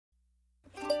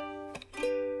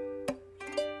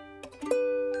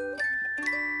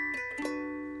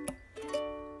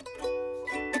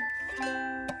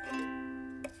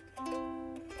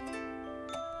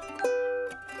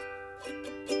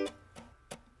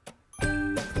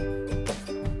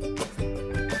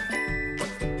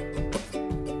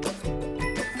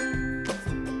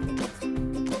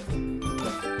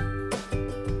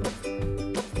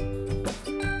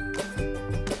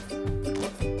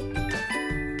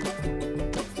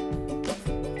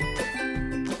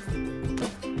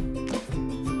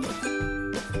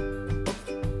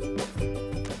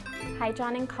Hi,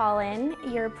 John and Colin.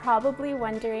 You're probably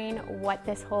wondering what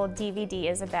this whole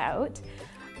DVD is about.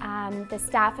 The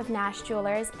staff of Nash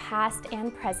Jewellers, past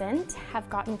and present, have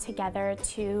gotten together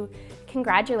to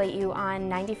congratulate you on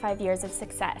 95 years of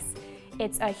success.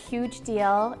 It's a huge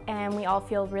deal and we all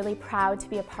feel really proud to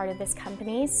be a part of this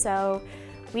company, so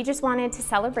we just wanted to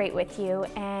celebrate with you,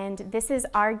 and this is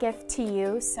our gift to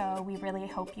you, so we really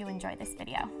hope you enjoy this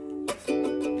video.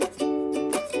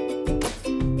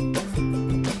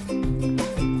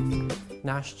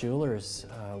 Nash Jewellers,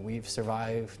 we've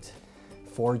survived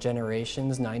 4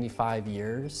 generations, 95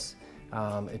 years.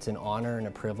 It's an honor and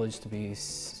a privilege to be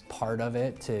part of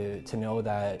it, to know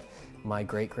that my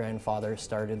great-grandfather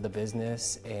started the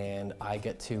business and I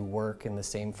get to work in the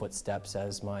same footsteps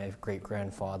as my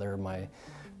great-grandfather, my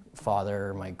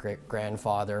father, my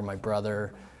great-grandfather, my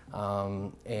brother,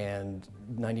 and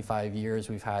 95 years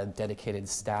we've had dedicated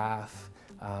staff,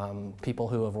 people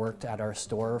who have worked at our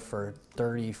store for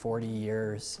 30, 40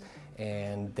 years,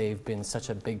 and they've been such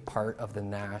a big part of the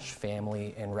Nash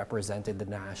family and represented the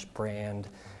Nash brand,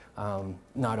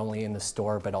 not only in the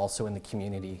store but also in the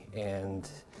community. And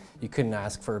you couldn't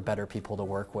ask for better people to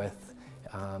work with.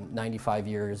 95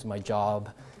 years, my job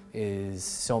is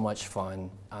so much fun.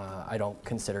 I don't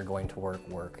consider going to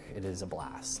work. It is a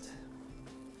blast.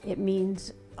 It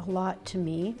means a lot to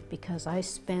me because I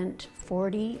spent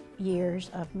 40 years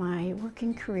of my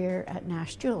working career at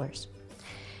Nash Jewellers.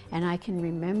 And I can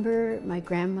remember my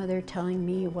grandmother telling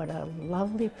me what a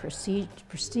lovely,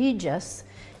 prestigious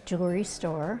jewelry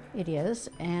store it is.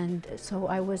 And so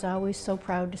I was always so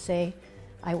proud to say,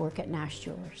 I work at Nash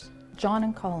Jewellers. John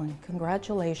and Colin,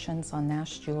 congratulations on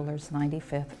Nash Jewellers'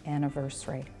 95th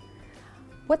anniversary.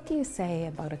 What do you say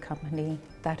about a company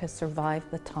that has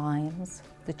survived the times,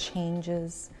 the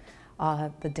changes,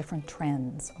 the different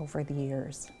trends over the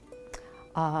years?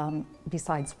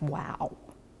 Besides, wow.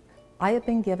 I have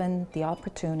been given the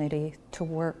opportunity to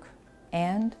work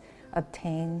and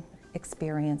obtain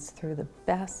experience through the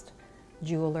best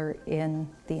jeweler in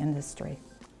the industry.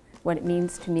 What it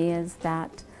means to me is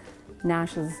that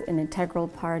Nash is an integral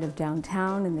part of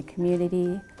downtown and the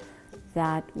community,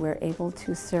 that we're able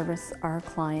to service our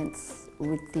clients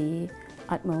with the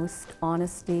utmost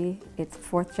honesty. It's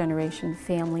 4th generation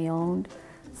family owned,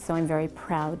 so I'm very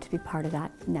proud to be part of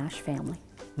that Nash family.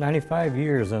 95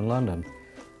 years in London.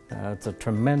 It's a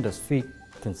tremendous feat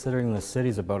considering the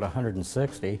city's about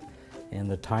 160, and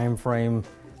the time frame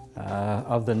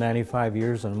of the 95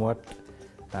 years and what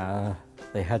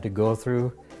they had to go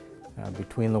through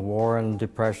between the war and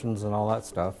depressions and all that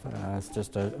stuff. It's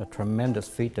just a tremendous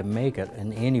feat to make it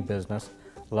in any business,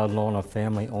 let alone a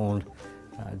family-owned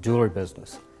jewelry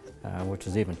business, which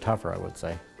is even tougher, I would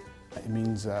say. It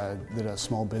means that a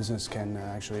small business can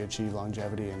actually achieve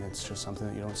longevity, and it's just something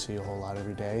that you don't see a whole lot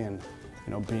every day. And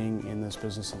you know, being in this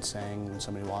business and saying when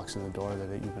somebody walks in the door that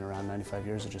you've been around 95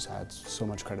 years, it just adds so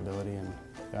much credibility, and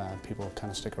people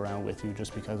kind of stick around with you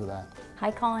just because of that.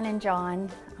 Hi, Colin and John.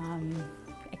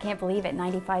 I can't believe it,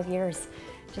 95 years.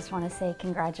 Just want to say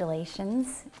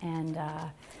congratulations. And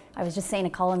I was just saying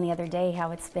to Colin the other day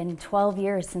how it's been 12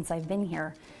 years since I've been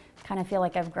here. Kind of feel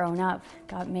like I've grown up,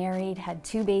 got married, had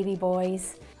 2 baby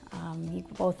boys. You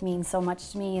both mean so much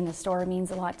to me, and the store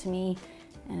means a lot to me,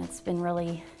 and it's been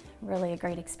really a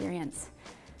great experience.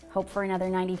 Hope for another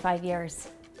 95 years.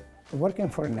 Working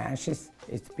for Nash is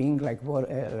being like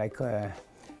a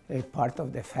part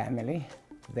of the family.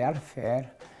 They are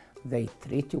fair, they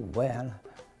treat you well,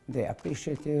 they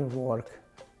appreciate your work,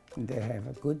 they have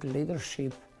a good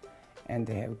leadership, and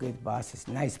they have good bosses,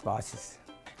 nice bosses.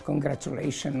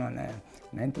 Congratulations on a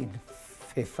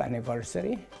 95th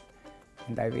anniversary,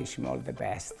 and I wish him all the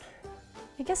best.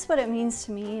 I guess what it means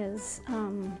to me is,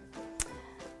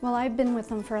 well, I've been with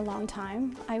them for a long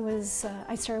time. I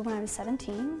started when I was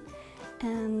 17,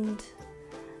 and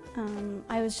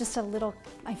I was just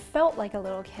I felt like a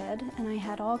little kid, and I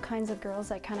had all kinds of girls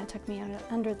that kind of took me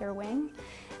under their wing.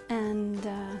 And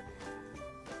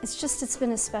it's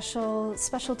been a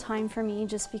special time for me,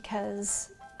 just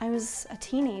because I was a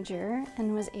teenager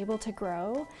and was able to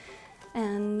grow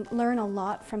and learn a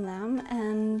lot from them.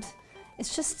 And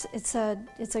it's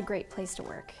a great place to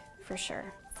work, for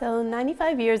sure. So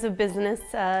 95 years of business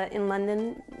in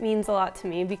London means a lot to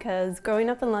me, because growing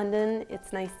up in London,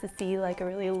 it's nice to see like a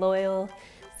really loyal,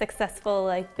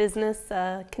 successful business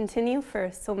continue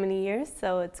for so many years,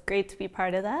 so it's great to be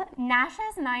part of that.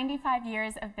 Nash's 95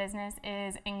 years of business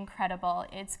is incredible.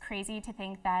 It's crazy to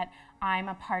think that I'm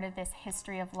a part of this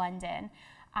history of London.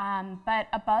 But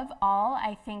above all,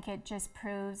 I think it just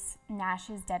proves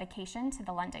Nash's dedication to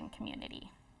the London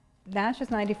community. Nash's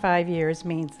 95 years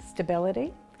means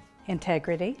stability,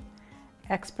 integrity,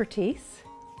 Expertise,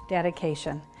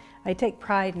 dedication. I take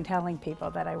pride in telling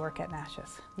people that I work at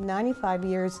Nash's. 95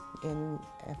 years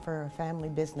for a family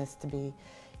business to be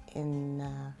in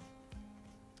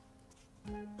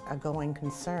a going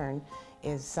concern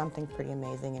is something pretty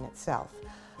amazing in itself.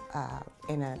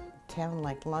 In a town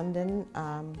like London,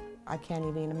 I can't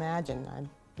even imagine.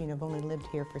 I've only lived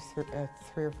here for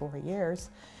 3 or 4 years,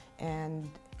 and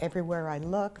everywhere I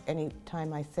look,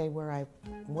 anytime I say where I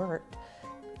worked,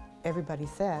 everybody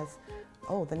says,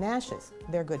 oh, the Nashes,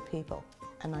 they're good people.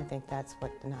 And I think that's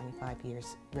what the 95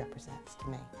 years represents to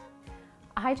me.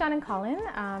 Hi, John and Colin.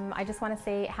 I just want to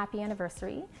say happy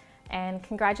anniversary and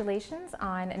congratulations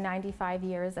on 95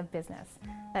 years of business.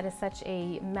 That is such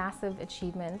a massive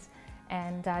achievement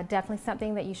and definitely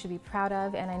something that you should be proud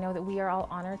of, and I know that we are all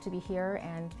honored to be here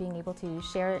and being able to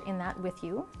share in that with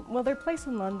you. Well, their place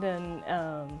in London,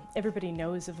 everybody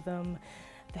knows of them.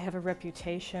 They have a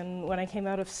reputation. When I came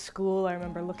out of school, I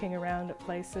remember looking around at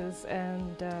places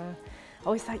and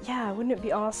always thought, yeah, wouldn't it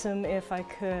be awesome if I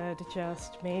could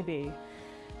just maybe.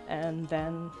 And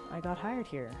then I got hired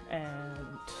here, and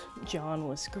John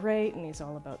was great, and he's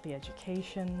all about the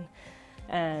education.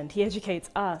 And he educates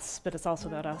us, but it's also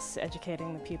about us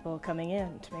educating the people coming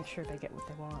in to make sure they get what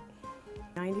they want.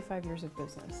 95 years of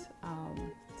business.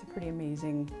 It's a pretty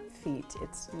amazing feat.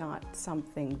 It's not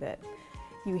something that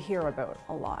you hear about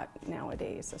a lot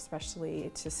nowadays,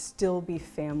 especially to still be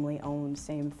family owned,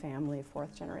 same family,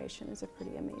 4th generation is a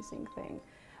pretty amazing thing.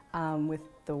 With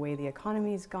the way the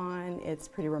economy's gone, it's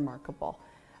pretty remarkable.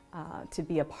 To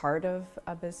be a part of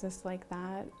a business like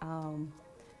that,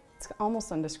 it's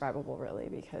almost undescribable really,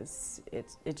 because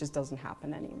it just doesn't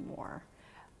happen anymore.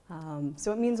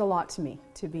 So it means a lot to me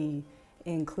to be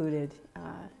included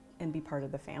and be part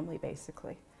of the family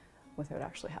basically, without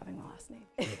actually having the last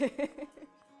name.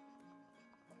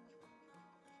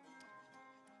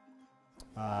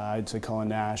 I'd say Colin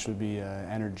Nash would be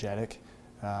energetic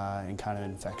and kind of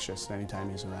infectious. Anytime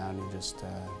he's around, you just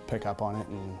pick up on it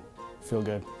and feel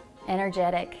good.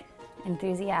 Energetic,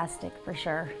 enthusiastic for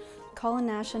sure. Colin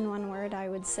Nash in one word, I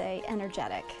would say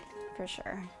energetic, for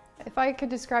sure. If I could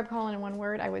describe Colin in one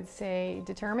word, I would say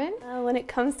determined. When it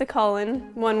comes to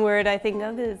Colin, one word I think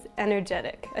of is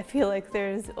energetic. I feel like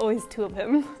there's always 2 of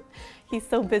him. He's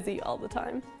so busy all the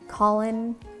time.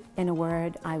 Colin, in a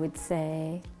word, I would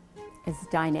say is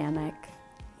dynamic.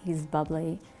 He's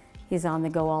bubbly. He's on the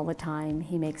go all the time.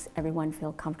 He makes everyone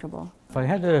feel comfortable. If I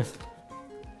had to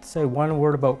say one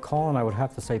word about Colin, I would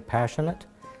have to say passionate.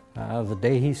 The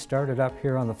day he started up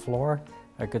here on the floor,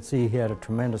 I could see he had a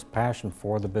tremendous passion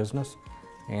for the business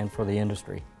and for the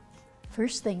industry.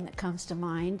 First thing that comes to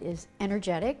mind is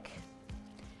energetic,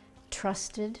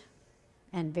 trusted,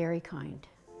 and very kind.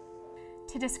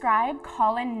 To describe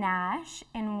Colin Nash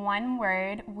in one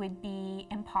word would be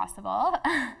impossible.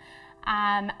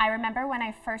 I remember when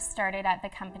I first started at the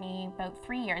company about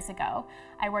 3 years ago,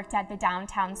 I worked at the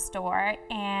downtown store,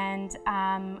 and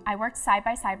I worked side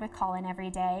by side with Colin every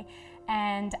day,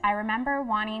 and I remember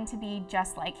wanting to be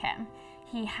just like him.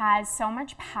 He has so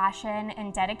much passion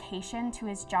and dedication to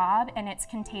his job, and it's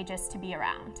contagious to be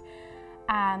around.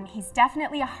 He's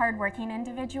definitely a hardworking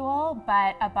individual,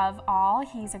 but above all,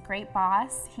 he's a great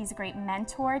boss, he's a great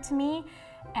mentor to me,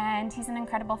 and he's an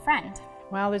incredible friend.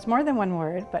 Well, there's more than one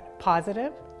word, but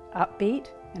positive, upbeat,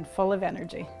 and full of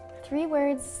energy. 3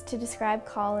 words to describe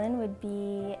Colin would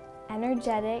be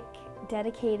energetic,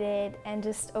 dedicated, and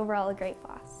just overall a great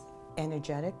boss.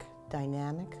 Energetic,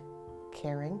 dynamic,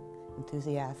 caring,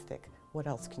 enthusiastic. What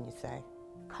else can you say?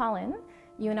 Colin,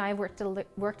 you and I worked a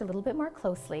little bit more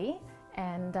closely,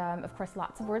 and of course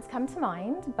lots of words come to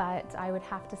mind, but I would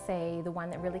have to say the one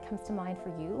that really comes to mind for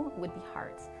you would be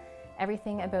heart.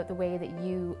 Everything about the way that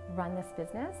you run this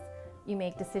business, you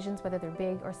make decisions, whether they're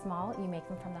big or small, you make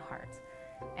them from the heart.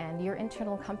 And your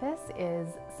internal compass is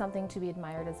something to be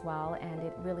admired as well, and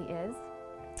it really is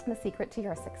the secret to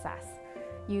your success.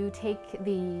 You take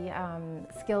the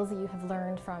skills that you have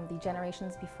learned from the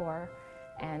generations before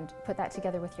and put that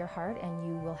together with your heart, and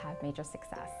you will have major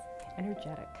success.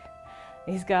 Energetic.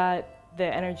 He's got the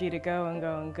energy to go and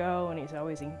go and go, and he's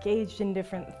always engaged in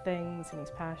different things, and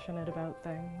he's passionate about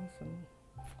things, and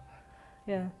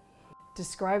yeah.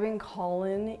 Describing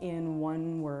Colin in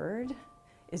one word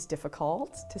is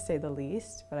difficult, to say the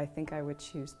least, but I think I would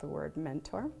choose the word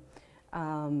mentor.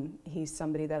 He's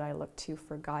somebody that I look to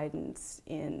for guidance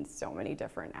in so many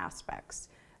different aspects.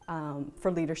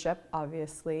 For leadership,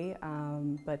 obviously,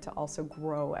 but to also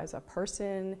grow as a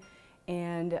person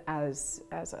and as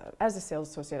a sales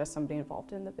associate, as somebody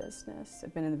involved in the business.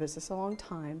 I've been in the business a long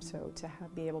time, so to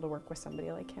be able to work with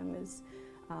somebody like him is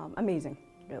amazing,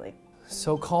 really.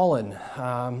 So Colin,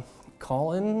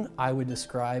 Colin, I would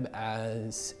describe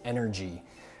as energy.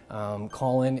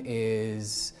 Colin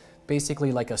is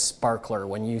basically like a sparkler.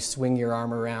 When you swing your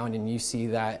arm around and you see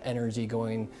that energy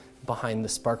going behind the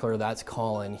sparkler, that's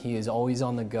Colin. He is always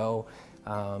on the go.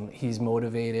 He's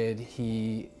motivated.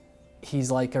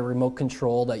 He's like a remote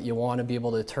control that you want to be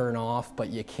able to turn off, but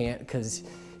you can't because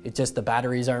the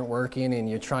batteries aren't working and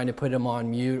you're trying to put him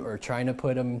on mute or trying to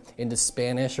put him into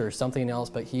Spanish or something else,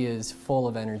 but he is full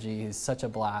of energy. He's such a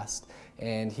blast,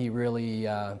 and he really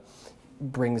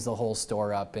brings the whole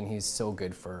store up, and he's so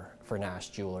good for Nash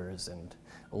Jewellers, and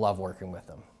love working with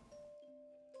him.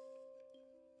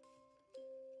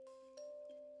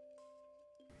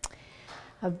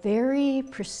 A very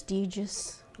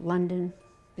prestigious London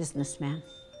businessman,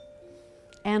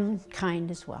 and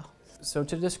kind as well. So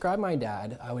to describe my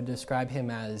dad, I would describe him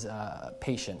as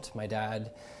patient. My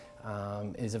dad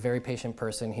is a very patient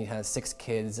person. He has 6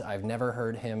 kids. I've never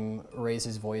heard him raise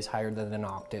his voice higher than an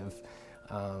octave.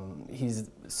 He's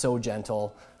so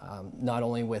gentle, not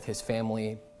only with his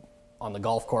family on the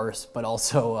golf course, but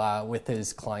also with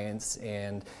his clients,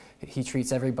 and he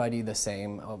treats everybody the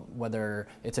same, whether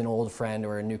it's an old friend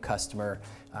or a new customer.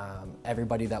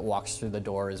 Everybody that walks through the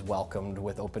door is welcomed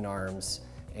with open arms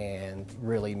and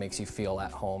really makes you feel at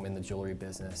home in the jewelry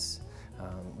business,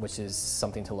 which is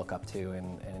something to look up to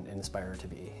and inspire to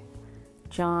be.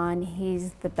 John,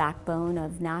 he's the backbone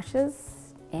of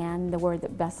Nash's, and the word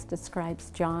that best describes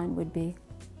John would be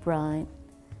brilliant,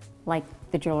 like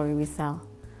the jewelry we sell.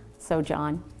 So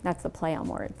John, that's a play on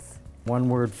words. One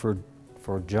word for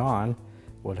John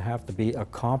would have to be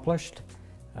accomplished.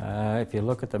 If you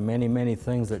look at the many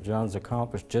things that John's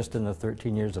accomplished just in the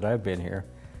 13 years that I've been here,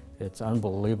 it's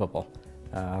unbelievable.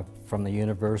 From the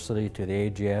university to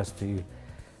the AGS to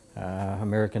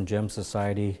American Gem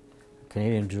Society,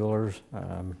 Canadian Jewelers,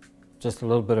 just a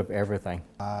little bit of everything.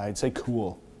 I'd say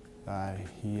cool.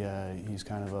 He's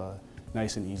kind of a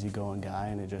nice and easygoing guy,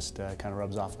 and it just kind of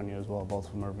rubs off on you as well. Both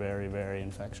of them are very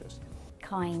infectious.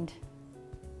 Kind.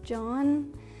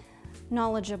 John,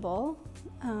 knowledgeable.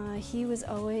 He was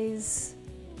always,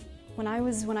 when I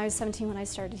was 17 when I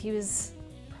started, he was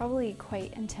probably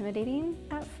quite intimidating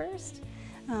at first,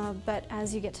 but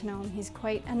as you get to know him, he's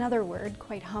quite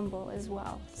humble as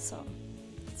well. So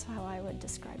that's how I would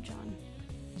describe John.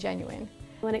 Genuine.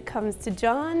 When it comes to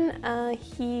John,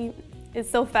 he is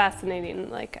so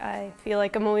fascinating. Like, I feel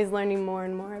like I'm always learning more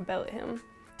and more about him.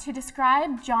 To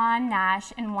describe John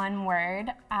Nash in one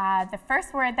word, the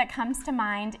first word that comes to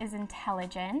mind is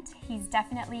intelligent. He's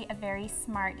definitely a very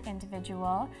smart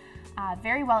individual,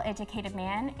 very well-educated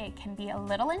man. It can be a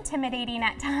little intimidating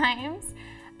at times,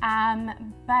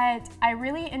 but I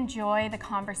really enjoy the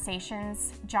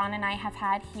conversations John and I have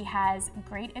had. He has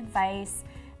great advice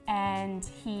and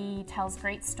he tells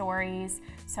great stories,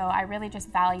 so I really just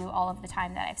value all of the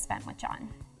time that I've spent with John.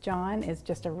 John is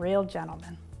just a real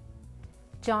gentleman.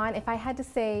 John, if I had to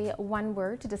say one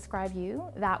word to describe you,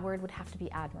 that word would have to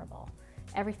be admirable.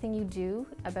 Everything you do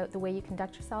about the way you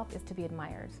conduct yourself is to be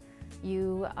admired.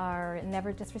 You are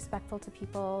never disrespectful to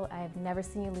people. I've never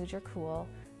seen you lose your cool.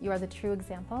 You are the true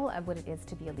example of what it is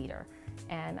to be a leader.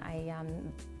 And I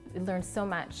learned so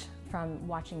much from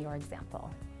watching your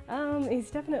example. He's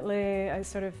definitely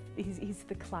he's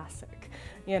the classic,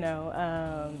 you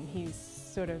know. He's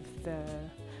sort of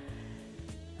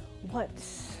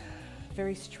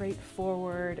very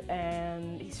straightforward,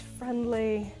 and he's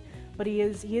friendly, but he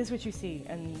is what you see,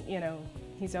 and you know,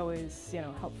 he's always, you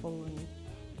know, helpful and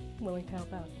willing to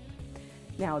help out.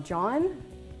 Now John,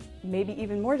 maybe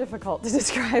even more difficult to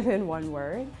describe in one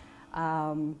word.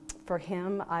 For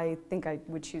him, I think I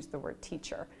would choose the word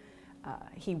teacher.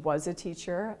 He was a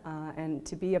teacher, and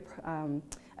to be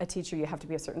a teacher, you have to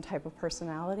be a certain type of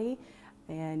personality,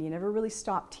 and you never really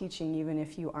stop teaching even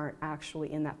if you aren't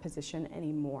actually in that position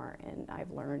anymore, and I've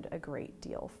learned a great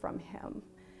deal from him.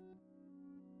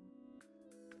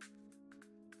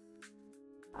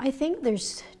 I think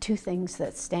there's 2 things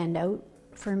that stand out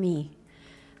for me.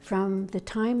 From the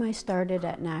time I started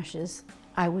at Nash's,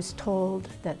 I was told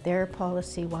that their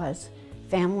policy was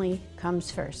family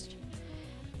comes first.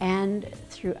 And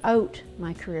throughout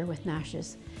my career with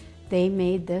Nash's, they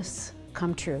made this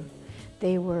come true.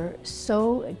 They were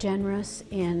so generous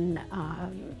in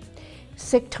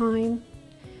sick time,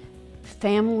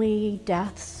 family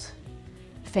deaths,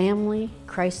 family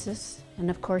crisis, and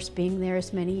of course being there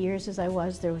as many years as I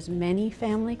was, there was many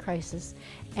family crises,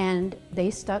 and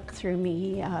they stuck through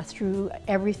me, through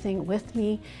everything with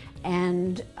me,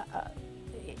 and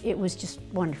it was just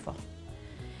wonderful.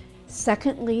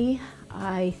 Secondly,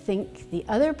 I think the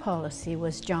other policy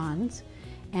was John's,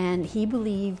 and he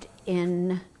believed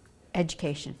in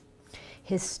education.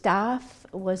 His staff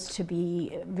was to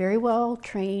be very well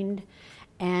trained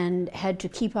and had to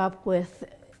keep up with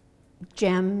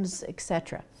gems,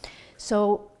 etc.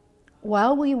 So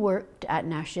while we worked at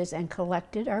Nash's and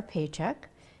collected our paycheck,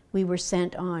 we were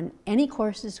sent on any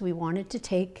courses we wanted to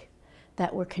take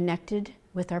that were connected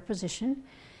with our position.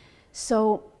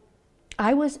 So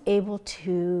I was able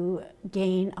to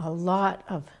gain a lot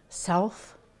of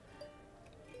self-worth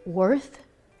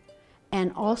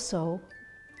and also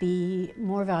be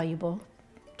more valuable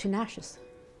to Nash's.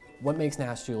 What makes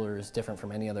Nash Jewellers different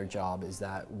from any other job is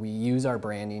that we use our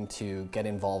branding to get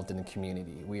involved in the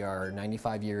community. We are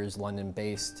 95 years London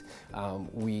based.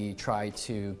 We try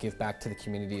to give back to the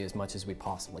community as much as we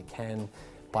possibly can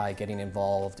by getting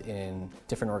involved in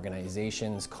different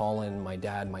organizations. Colin, my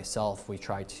dad, myself, we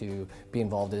try to be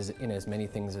involved in as many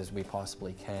things as we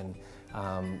possibly can.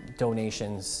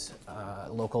 Donations,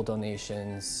 local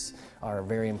donations are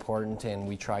very important, and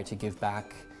we try to give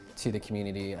back to the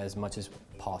community as much as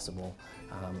possible,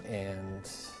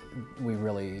 and we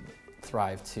really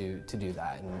thrive to do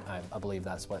that, and I believe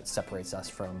that's what separates us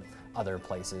from other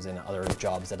places and other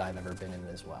jobs that I've ever been in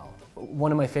as well.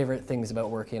 One of my favorite things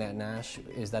about working at Nash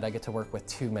is that I get to work with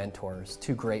two mentors,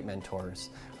 two great mentors.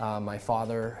 My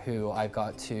father, who I've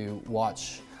got to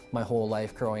watch my whole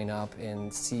life growing up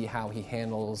and see how he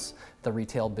handles the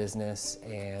retail business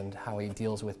and how he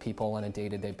deals with people on a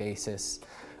day-to-day basis.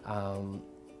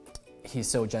 He's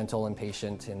so gentle and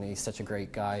patient, and he's such a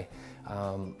great guy.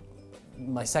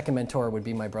 My second mentor would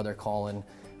be my brother Colin.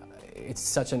 It's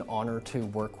such an honor to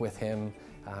work with him,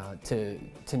 to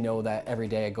know that every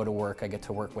day I go to work, I get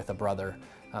to work with a brother.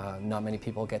 Not many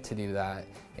people get to do that,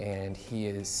 and he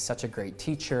is such a great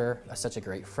teacher, such a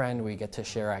great friend. We get to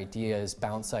share ideas,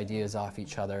 bounce ideas off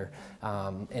each other,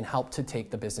 and help to take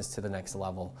the business to the next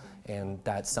level. And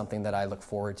that's something that I look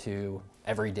forward to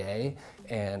every day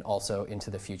and also into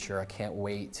the future. I can't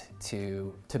wait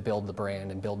to build the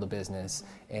brand and build the business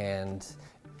and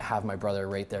have my brother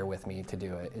right there with me to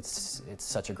do it. It's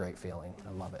such a great feeling.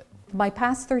 I love it. My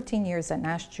past 13 years at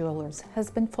Nash Jewellers has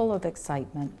been full of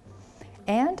excitement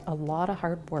and a lot of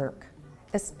hard work,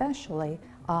 especially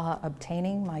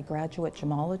obtaining my graduate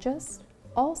gemologist,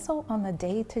 also on the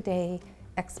day-to-day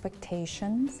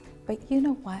expectations, but you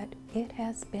know what? It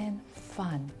has been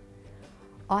fun.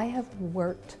 I have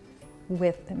worked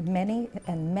with many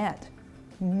and met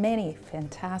many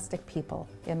fantastic people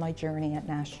in my journey at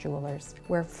Nash Jewellers,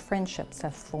 where friendships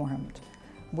have formed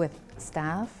with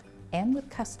staff and with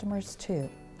customers too.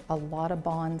 A lot of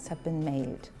bonds have been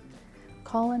made.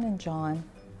 Colin and John,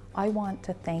 I want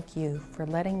to thank you for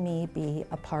letting me be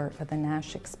a part of the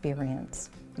Nash experience.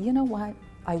 You know what?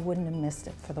 I wouldn't have missed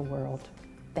it for the world.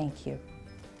 Thank you.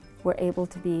 We're able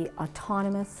to be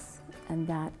autonomous, and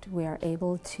that we are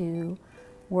able to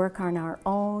work on our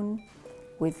own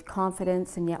with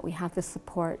confidence, and yet we have the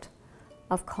support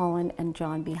of Colin and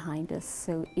John behind us.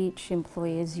 So each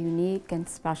employee is unique and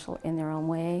special in their own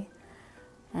way,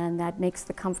 and that makes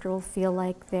the comfortable feel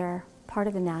like they're part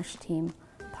of the Nash team,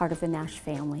 part of the Nash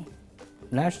family.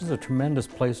 Nash is a tremendous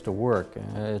place to work.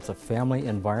 It's a family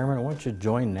environment. Once you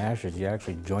join Nash's, you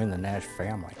actually join the Nash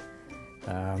family.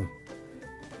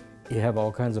 You have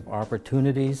all kinds of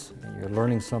opportunities. You're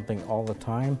learning something all the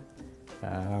time.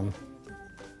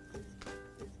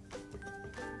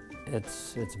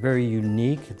 It's very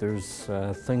unique. There's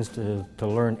things to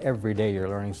learn every day. You're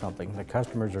learning something. The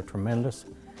customers are tremendous,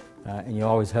 and you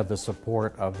always have the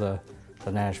support of the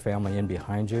Nash family in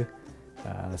behind you.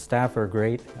 The staff are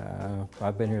great.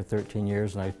 I've been here 13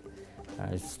 years, and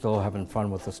I'm still having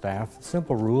fun with the staff.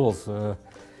 Simple rules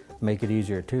make it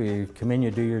easier too. You come in,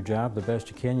 you do your job the best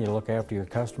you can, you look after your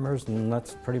customers, and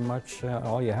that's pretty much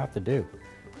all you have to do.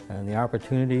 And the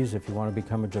opportunities, if you want to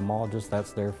become a gemologist,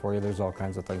 that's there for you. There's all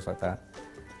kinds of things like that,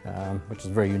 which is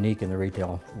very unique in the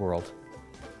retail world.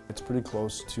 It's pretty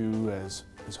close to as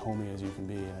homey as you can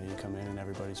be. You come in and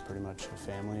everybody's pretty much a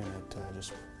family, and it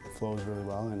just flows really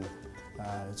well, and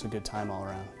it's a good time all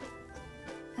around.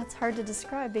 That's hard to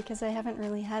describe because I haven't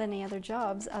really had any other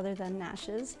jobs other than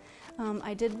Nash's.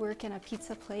 I did work in a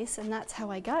pizza place, and that's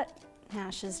how I got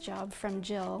Nash's job from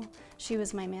Jill. She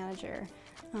was my manager.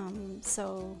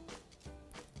 So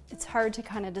it's hard to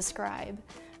kind of describe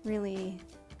really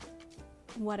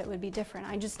what it would be different.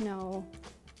 I just know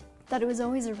that it was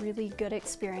always a really good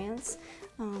experience.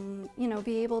 You know,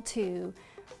 be able to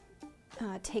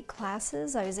take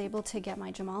classes. I was able to get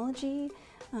my gemology.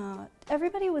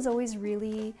 Everybody was always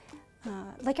really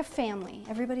like a family.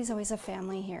 Everybody's always a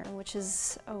family here, which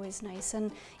is always nice.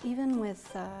 And even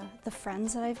with the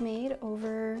friends that I've made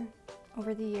over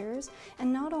over the years.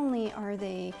 And not only are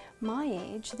they my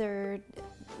age, they're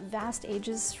vast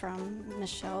ages from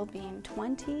Michelle being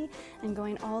 20 and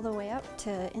going all the way up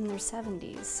to in their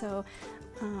 70s. So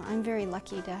I'm very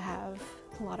lucky to have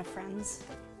a lot of friends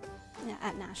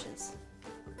at Nash's.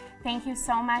 Thank you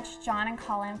so much, John and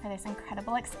Colin, for this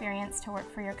incredible experience to work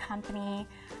for your company.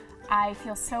 I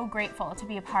feel so grateful to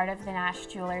be a part of the Nash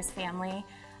Jewellers family.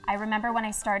 I remember when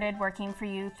I started working for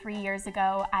you 3 years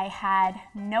ago, I had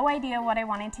no idea what I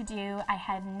wanted to do. I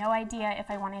had no idea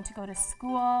if I wanted to go to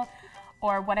school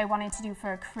or what I wanted to do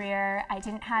for a career. I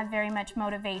didn't have very much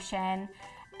motivation,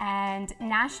 and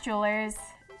Nash Jewellers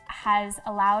has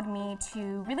allowed me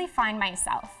to really find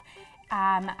myself.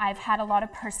 I've had a lot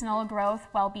of personal growth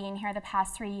while being here the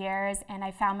past 3 years, and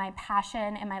I found my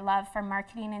passion and my love for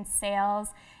marketing and sales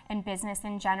and business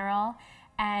in general.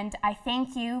 And I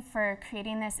thank you for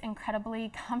creating this incredibly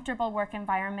comfortable work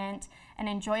environment, an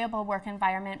enjoyable work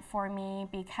environment for me,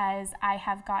 because I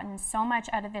have gotten so much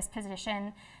out of this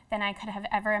position than I could have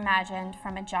ever imagined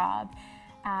from a job.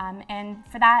 And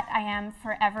for that, I am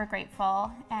forever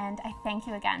grateful, and I thank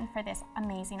you again for this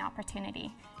amazing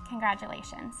opportunity.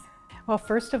 Congratulations. Well,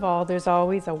 first of all, there's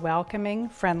always a welcoming,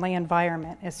 friendly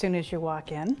environment as soon as you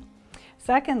walk in.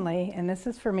 Secondly, and this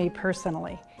is for me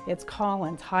personally, it's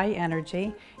Colin's high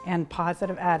energy and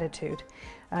positive attitude.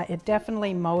 It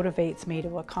definitely motivates me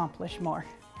to accomplish more.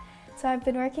 So I've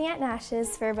been working at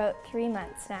Nash's for about 3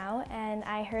 months now, and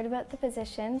I heard about the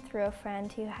position through a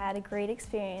friend who had a great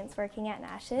experience working at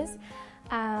Nash's.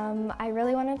 I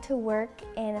really wanted to work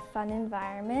in a fun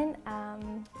environment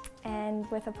and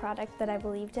with a product that I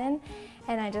believed in,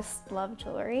 and I just love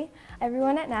jewelry.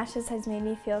 Everyone at Nash's has made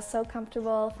me feel so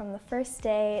comfortable from the first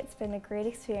day. It's been a great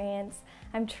experience.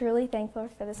 I'm truly thankful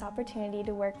for this opportunity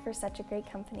to work for such a great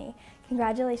company.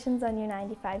 Congratulations on your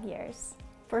 95 years.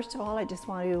 First of all, I just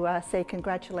want to say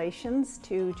congratulations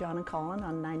to John and Colin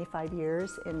on 95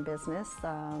 years in business.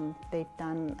 They've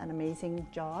done an amazing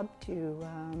job to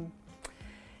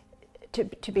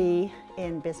be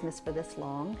in business for this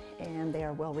long, and they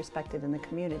are well respected in the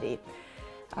community.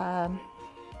 It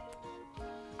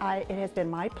has been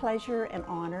my pleasure and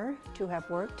honor to have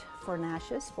worked for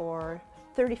Nash's for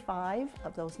 35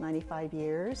 of those 95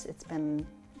 years. It's been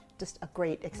just a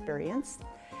great experience.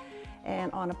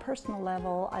 And on a personal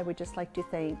level, I would just like to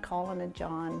thank Colin and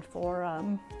John for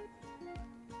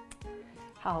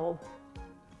how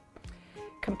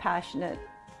compassionate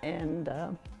and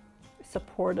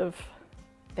supportive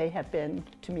they have been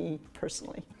to me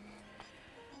personally.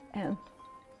 And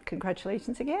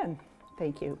congratulations again.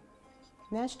 Thank you.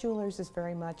 Nash Jewellers is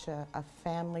very much a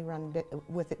family-run,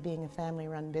 with it being a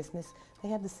family-run business, they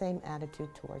have the same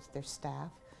attitude towards their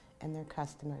staff and their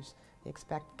customers. They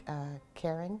expect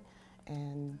caring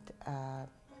and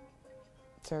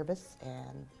service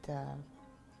and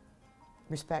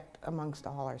respect amongst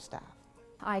all our staff.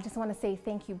 I just want to say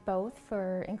thank you both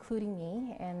for including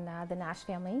me in the Nash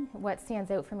family. What stands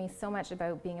out for me so much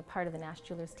about being a part of the Nash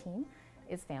Jewellers team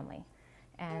is family.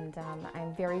 And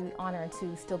I'm very honored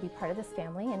to still be part of this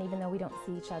family, and even though we don't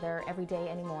see each other every day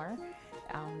anymore,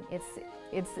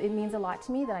 it means a lot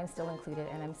to me that I'm still included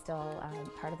and I'm still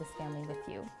part of this family with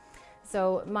you.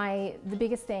 So the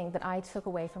biggest thing that I took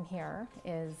away from here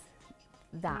is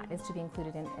to be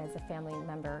included in as a family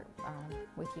member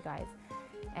with you guys.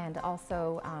 And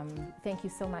also, thank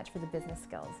you so much for the business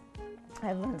skills.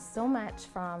 I've learned so much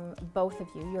from both of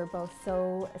you. You're both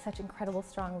such incredible,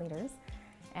 strong leaders.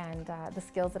 And the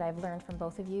skills that I've learned from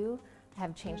both of you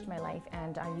have changed my life,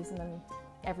 and I'm using them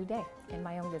every day in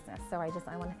my own business. So I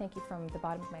want to thank you from the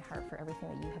bottom of my heart for everything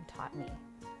that you have taught me.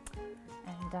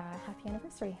 And happy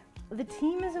anniversary. The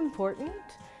team is important,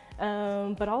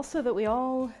 but also that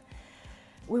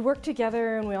we work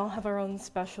together and we all have our own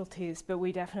specialties, but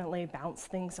we definitely bounce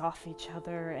things off each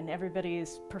other, and everybody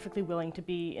is perfectly willing to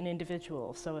be an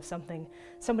individual. So if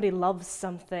somebody loves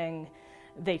something,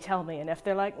 they tell me, and if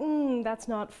they're like, that's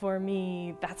not for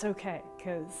me, that's okay,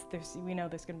 because we know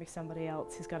there's going to be somebody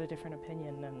else who's got a different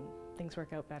opinion, and things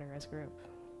work out better as a group.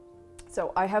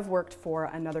 So I have worked for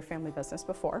another family business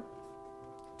before,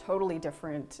 totally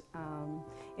different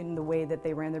in the way that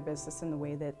they ran their business and the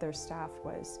way that their staff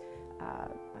was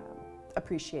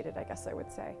appreciated, I guess I would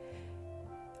say.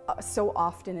 So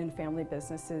often in family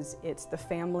businesses, it's the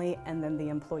family and then the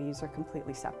employees are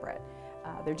completely separate.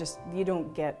 You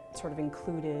don't get sort of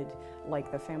included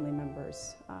like the family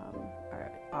members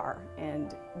are.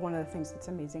 And one of the things that's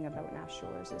amazing about Nash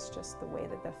Jewellers is just the way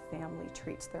that the family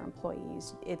treats their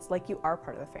employees. It's like you are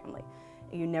part of the family.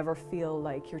 You never feel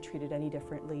like you're treated any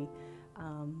differently.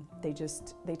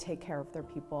 They take care of their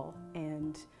people,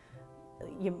 and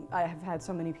I have had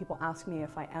so many people ask me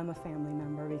if I am a family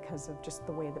member because of just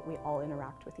the way that we all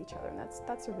interact with each other, and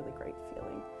that's a really great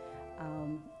feeling.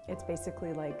 It's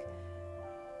basically like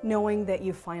knowing that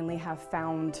you finally have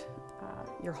found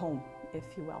your home, if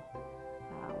you will.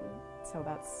 So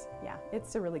that's, yeah,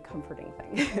 it's a really comforting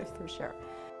thing for sure.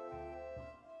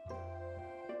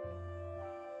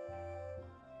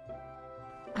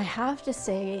 I have to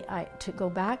say, to go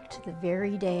back to the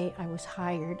very day I was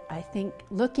hired, I think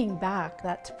looking back,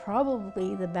 that's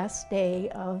probably the best day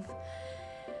of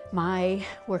my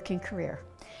working career.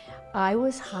 I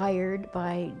was hired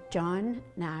by John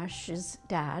Nash's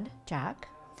dad, Jack,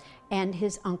 and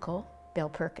his uncle, Bill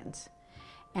Perkins.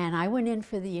 And I went in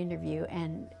for the interview,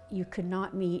 and you could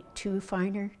not meet two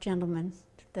finer gentlemen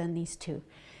than these two.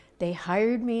 They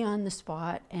hired me on the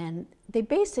spot, and they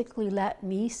basically let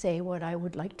me say what I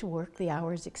would like to work, the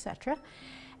hours, etc.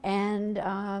 And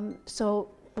so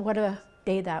what a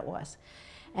day that was.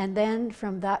 And then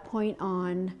from that point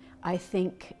on, I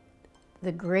think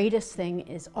the greatest thing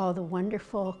is all the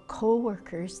wonderful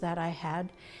co-workers that I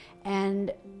had,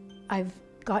 and I've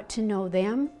got to know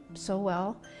them so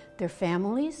well, their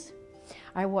families.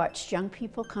 I watched young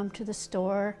people come to the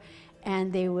store,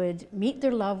 and they would meet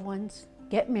their loved ones,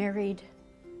 get married,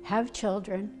 have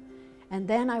children, and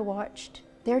then I watched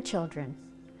their children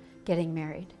getting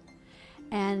married.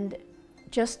 And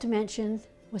just to mention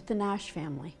with the Nash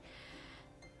family,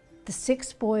 the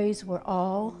 6 boys were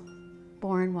all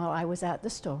born while I was at the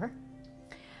store.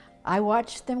 I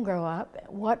watched them grow up.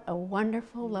 What a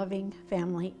wonderful, loving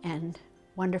family and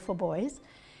wonderful boys.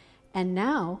 And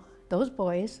now those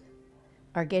boys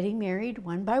are getting married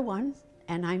one by one,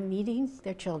 and I'm meeting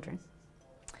their children.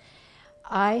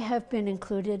 I have been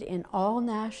included in all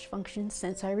Nash functions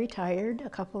since I retired a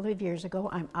couple of years ago.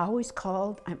 I'm always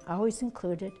called, I'm always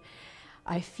included.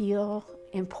 I feel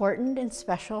important and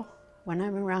special when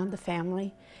I'm around the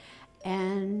family,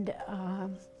 and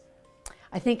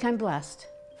I think I'm blessed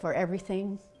for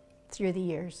everything through the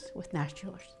years with Nash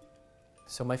Jewellers.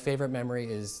 So my favorite memory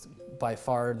is by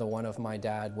far the one of my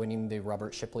dad winning the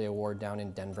Robert Shipley Award down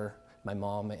in Denver. My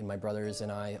mom and my brothers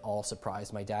and I all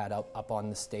surprised my dad up on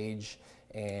the stage,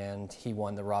 and he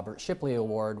won the Robert Shipley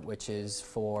Award, which is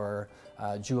for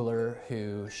a jeweler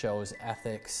who shows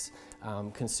ethics,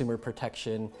 consumer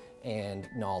protection, and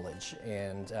knowledge.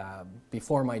 And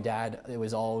before my dad, it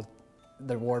was all,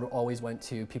 the award always went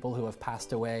to people who have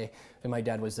passed away, and my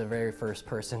dad was the very first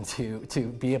person to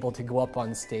be able to go up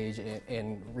on stage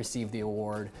and receive the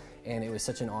award. And it was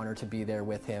such an honor to be there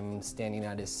with him, standing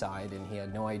at his side, and he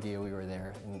had no idea we were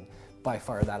there. And by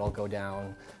far that'll go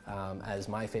down as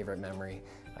my favorite memory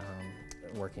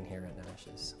working here at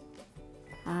Nash's.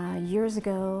 Years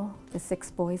ago, the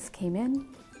 6 boys came in.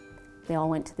 They all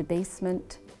went to the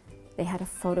basement. They had a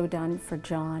photo done for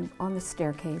John on the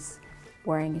staircase,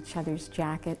 wearing each other's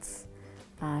jackets,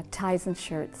 ties and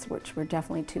shirts, which were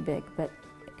definitely too big, but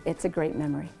it's a great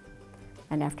memory.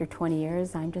 And after 20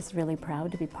 years, I'm just really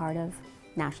proud to be part of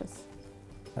Nash's.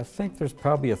 I think there's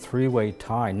probably a 3-way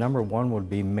tie. Number 1 would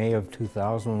be May of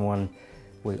 2000 when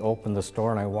we opened the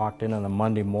store, and I walked in on a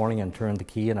Monday morning and turned the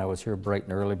key, and I was here bright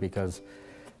and early because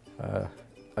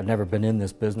I'd never been in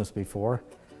this business before.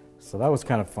 So that was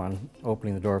kind of fun,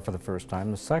 opening the door for the first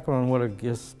time. The second one would have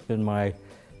just been my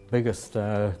biggest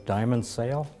diamond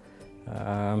sale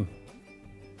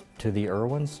to the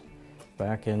Irwins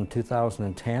back in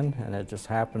 2010, and it just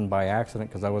happened by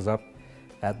accident because I was up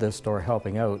at this store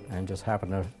helping out and just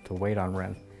happened to wait on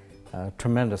Ren.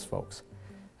 Tremendous folks.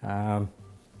 And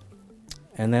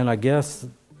then I guess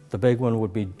the big one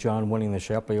would be John winning the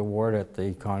Shipley Award at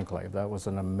the Conclave. That was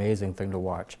an amazing thing to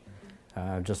watch.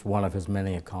 Just one of his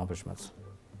many accomplishments.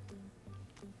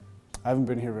 I haven't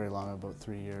been here very long, about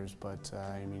 3 years, but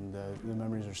I mean the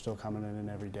memories are still coming in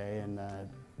every day, and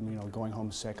you know, going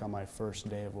home sick on my first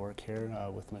day of work here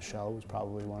with Michelle was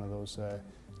probably one of those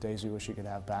days you wish you could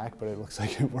have back, but it looks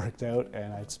like it worked out,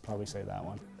 and I'd probably say that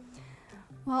one.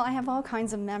 Well, I have all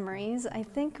kinds of memories. I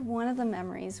think one of the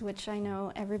memories, which I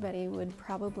know everybody would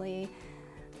probably,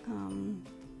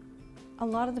 a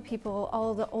lot of the people,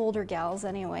 all the older gals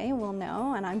anyway, will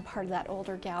know, and I'm part of that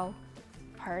older gal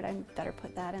part, I better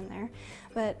put that in there.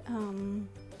 But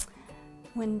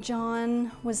when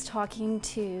John was talking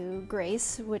to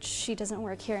Grace, which she doesn't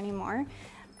work here anymore,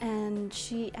 and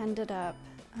she ended up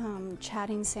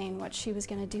chatting, saying what she was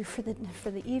going to do for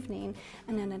the evening,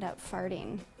 and ended up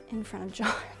farting in front of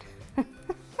John.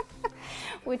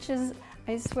 Which is,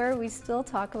 I swear, we still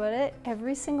talk about it.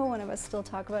 Every single one of us still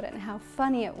talk about it and how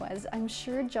funny it was. I'm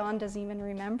sure John doesn't even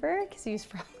remember because he was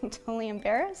probably totally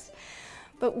embarrassed.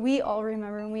 But we all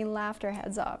remember and we laughed our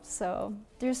heads off. So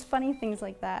there's funny things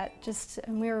like that.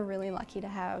 And we were really lucky to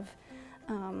have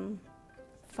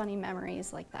funny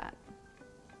memories like that.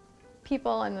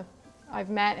 People I've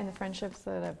met and the friendships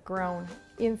that have grown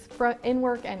in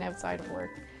work and outside of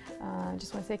work.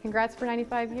 Just want to say congrats for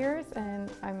 95 years, and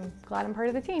I'm glad I'm part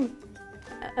of the team.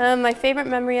 My favorite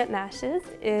memory at Nash's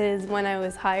is when I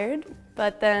was hired,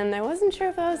 but then I wasn't sure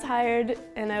if I was hired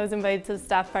and I was invited to the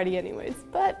staff party anyways.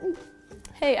 But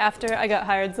hey, after I got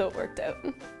hired, so it worked out.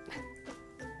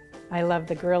 I love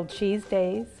the grilled cheese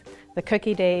days, the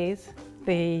cookie days,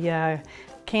 the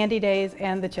candy days,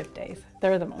 and the chip days.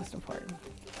 They're the most important.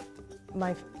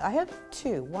 I had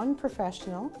two, one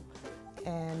professional,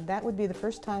 and that would be the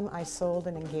first time I sold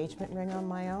an engagement ring on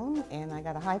my own, and I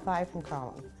got a high five from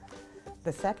Colin.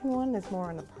 The second one is more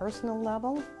on a personal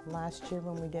level. Last year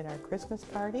when we did our Christmas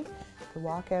party, to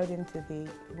walk out into the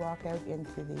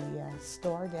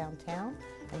store downtown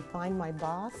and find my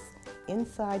boss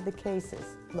inside the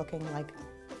cases looking like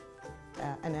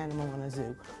an animal in a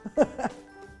zoo.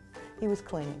 He was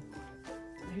cleaning.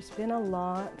 There's been a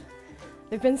lot.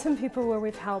 There've been some people where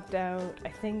we've helped out. I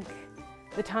think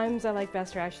the times I like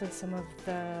best are actually some of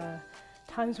the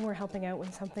times when we're helping out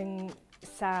when something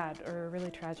sad or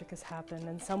really tragic has happened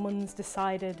and someone's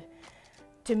decided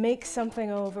to make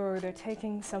something over, or they're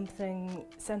taking something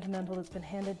sentimental that's been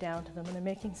handed down to them and they're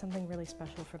making something really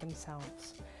special for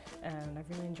themselves. And I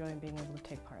really enjoy being able to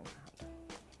take part in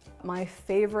that. My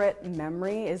favorite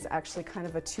memory is actually kind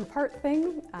of a two-part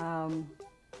thing.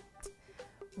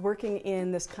 Working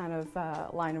in this kind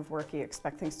of line of work, you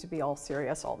expect things to be all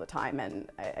serious all the time, and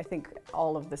I think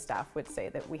all of the staff would say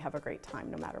that we have a great time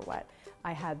no matter what.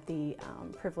 I had the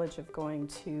privilege of going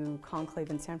to Conclave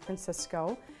in San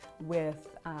Francisco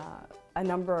with a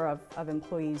number of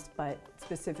employees, but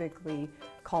specifically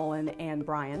Colin and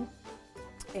Brian.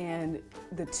 And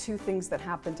the two things that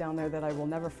happened down there that I will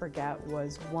never forget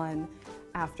was, one,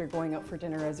 after going out for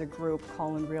dinner as a group,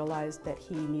 Colin realized that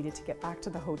he needed to get back to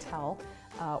the hotel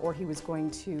or he was going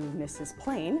to miss his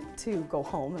plane to go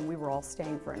home, and we were all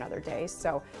staying for another day.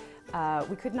 So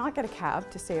we could not get a cab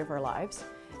to save our lives.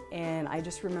 And I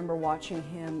just remember watching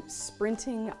him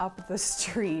sprinting up the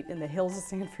street in the hills of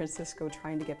San Francisco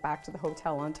trying to get back to the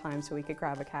hotel on time so he could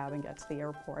grab a cab and get to the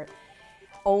airport,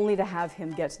 only to have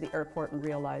him get to the airport and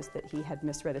realize that he had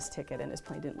misread his ticket and his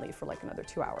plane didn't leave for like another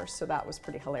 2 hours. So that was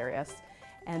pretty hilarious.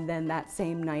 And then that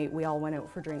same night we all went out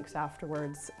for drinks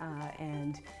afterwards,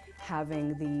 and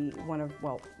having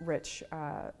Rich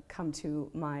come to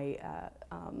my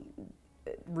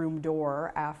room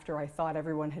door after I thought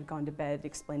everyone had gone to bed,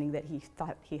 explaining that he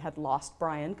thought he had lost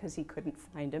Brian because he couldn't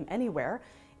find him anywhere,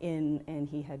 and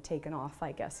he had taken off,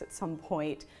 I guess, at some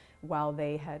point while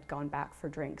they had gone back for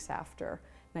drinks after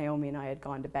Naomi and I had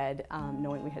gone to bed,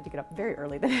 knowing we had to get up very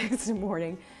early the next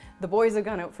morning. The boys had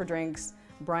gone out for drinks,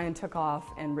 Brian took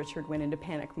off, and Richard went into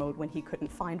panic mode when he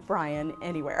couldn't find Brian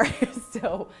anywhere.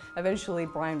 So eventually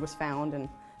Brian was found, and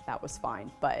that was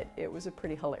fine, but it was a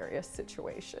pretty hilarious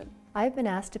situation. I've been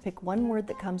asked to pick one word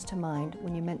that comes to mind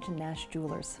when you mention Nash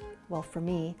Jewellers. Well, for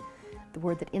me, the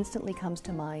word that instantly comes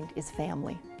to mind is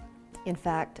family. In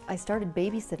fact, I started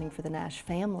babysitting for the Nash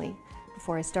family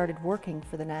before I started working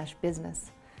for the Nash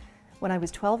business. When I was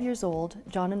 12 years old,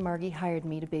 John and Margie hired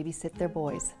me to babysit their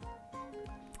boys.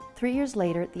 3 years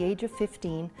later, at the age of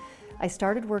 15, I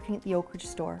started working at the Oak Ridge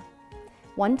store.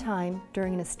 One time,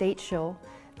 during an estate show,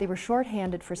 they were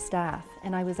short-handed for staff,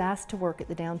 and I was asked to work at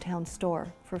the downtown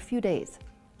store for a few days.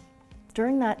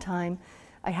 During that time,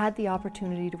 I had the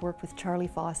opportunity to work with Charlie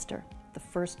Foster, the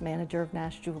first manager of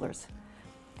Nash Jewellers.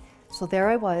 So there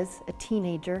I was, a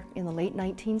teenager in the late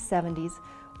 1970s,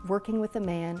 working with a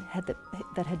man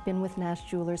that had been with Nash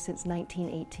Jewellers since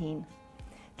 1918.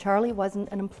 Charlie wasn't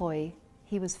an employee,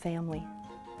 he was family.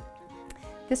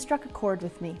 This struck a chord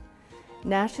with me.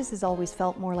 Nash's has always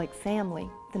felt more like family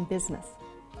than business.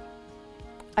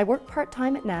 I worked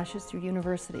part-time at Nash's through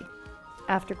university.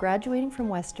 After graduating from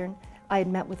Western, I had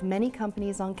met with many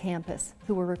companies on campus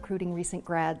who were recruiting recent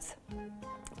grads,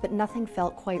 but nothing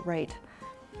felt quite right.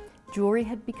 Jewelry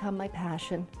had become my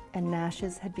passion, and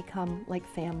Nash's had become like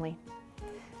family.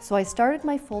 So I started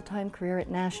my full-time career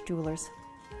at Nash Jewellers.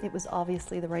 It was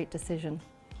obviously the right decision,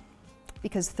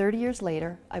 because 30 years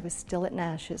later, I was still at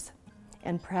Nash's,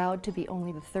 and proud to be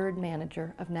only the third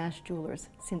manager of Nash Jewellers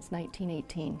since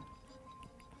 1918.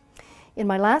 In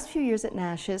my last few years at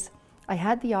Nash's, I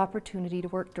had the opportunity to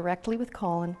work directly with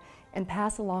Colin and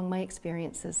pass along my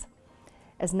experiences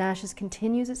as Nash's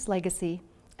continues its legacy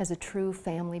as a true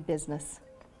family business.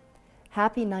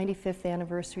 Happy 95th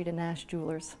anniversary to Nash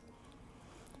Jewellers.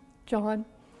 John,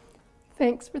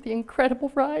 thanks for the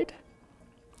incredible ride.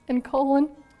 And Colin,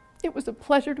 it was a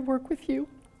pleasure to work with you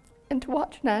and to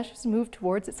watch Nash's move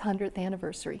towards its 100th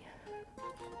anniversary.